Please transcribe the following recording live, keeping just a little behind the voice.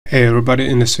Hey everybody,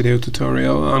 in this video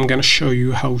tutorial I'm gonna show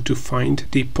you how to find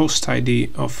the post ID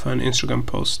of an Instagram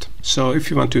post. So if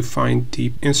you want to find the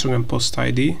Instagram post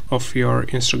ID of your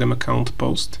Instagram account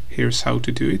post, here's how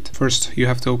to do it. First, you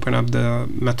have to open up the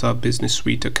Meta Business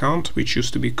Suite account, which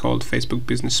used to be called Facebook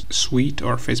Business Suite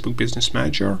or Facebook Business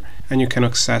Manager, and you can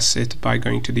access it by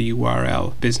going to the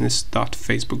URL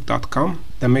business.facebook.com.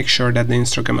 Then make sure that the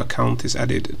Instagram account is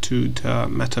added to the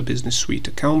Meta Business Suite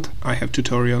account. I have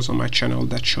tutorials on my channel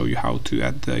that show you how to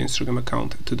add the Instagram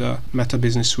account to the Meta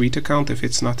Business Suite account if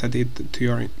it's not added to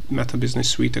your Meta Business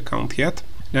Suite account yet.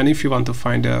 Then if you want to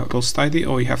find a post ID,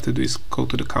 all you have to do is go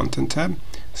to the Content tab.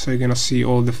 So you're gonna see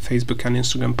all the Facebook and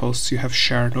Instagram posts you have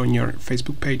shared on your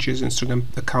Facebook pages,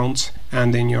 Instagram accounts,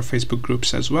 and in your Facebook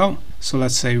groups as well. So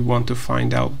let's say we want to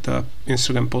find out the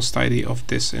Instagram post ID of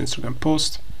this Instagram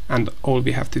post. And all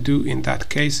we have to do in that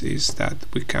case is that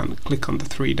we can click on the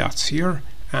three dots here,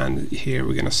 and here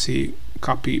we're gonna see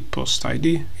copy post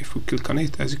ID. If we click on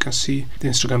it, as you can see, the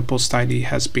Instagram post ID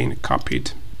has been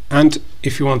copied. And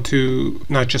if you want to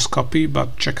not just copy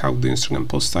but check out the Instagram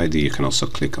post ID, you can also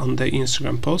click on the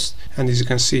Instagram post, and as you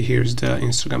can see, here's the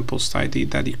Instagram post ID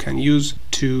that you can use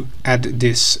to add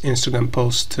this Instagram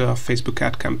post to a Facebook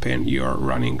ad campaign you are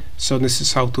running. So this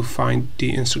is how to find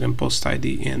the Instagram post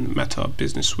ID in Meta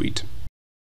Business Suite.